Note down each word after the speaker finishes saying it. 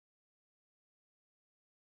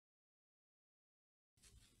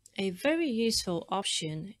A very useful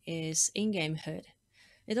option is In-Game HUD.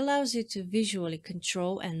 It allows you to visually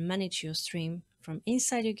control and manage your stream from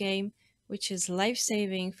inside your game, which is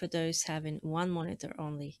life-saving for those having one monitor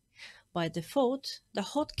only. By default, the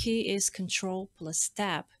hotkey is Ctrl plus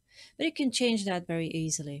Tab, but you can change that very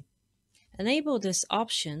easily. Enable this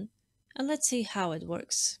option and let's see how it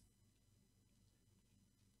works.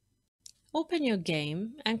 Open your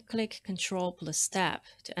game and click Ctrl plus Tab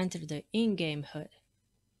to enter the in-game HUD.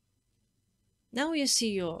 Now you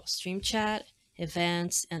see your stream chat,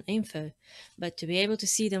 events, and info, but to be able to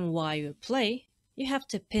see them while you play, you have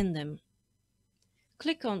to pin them.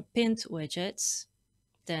 Click on Pinned Widgets,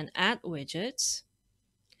 then Add Widgets,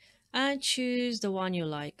 and choose the one you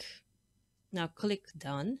like. Now click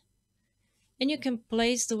Done, and you can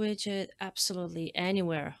place the widget absolutely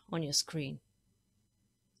anywhere on your screen.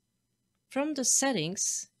 From the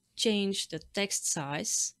settings, change the text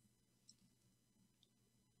size,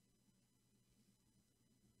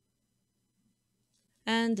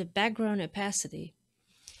 and the background opacity.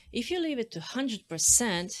 If you leave it to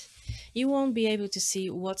 100%, you won't be able to see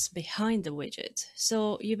what's behind the widget,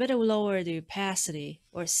 so you better lower the opacity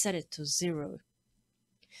or set it to 0.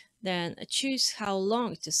 Then choose how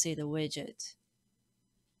long to see the widget.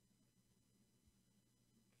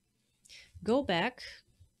 Go back,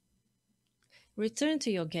 return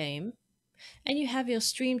to your game, and you have your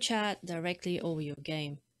stream chat directly over your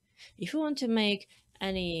game. If you want to make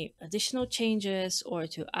any additional changes or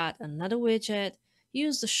to add another widget,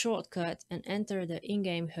 use the shortcut and enter the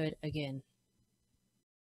in-game HUD again.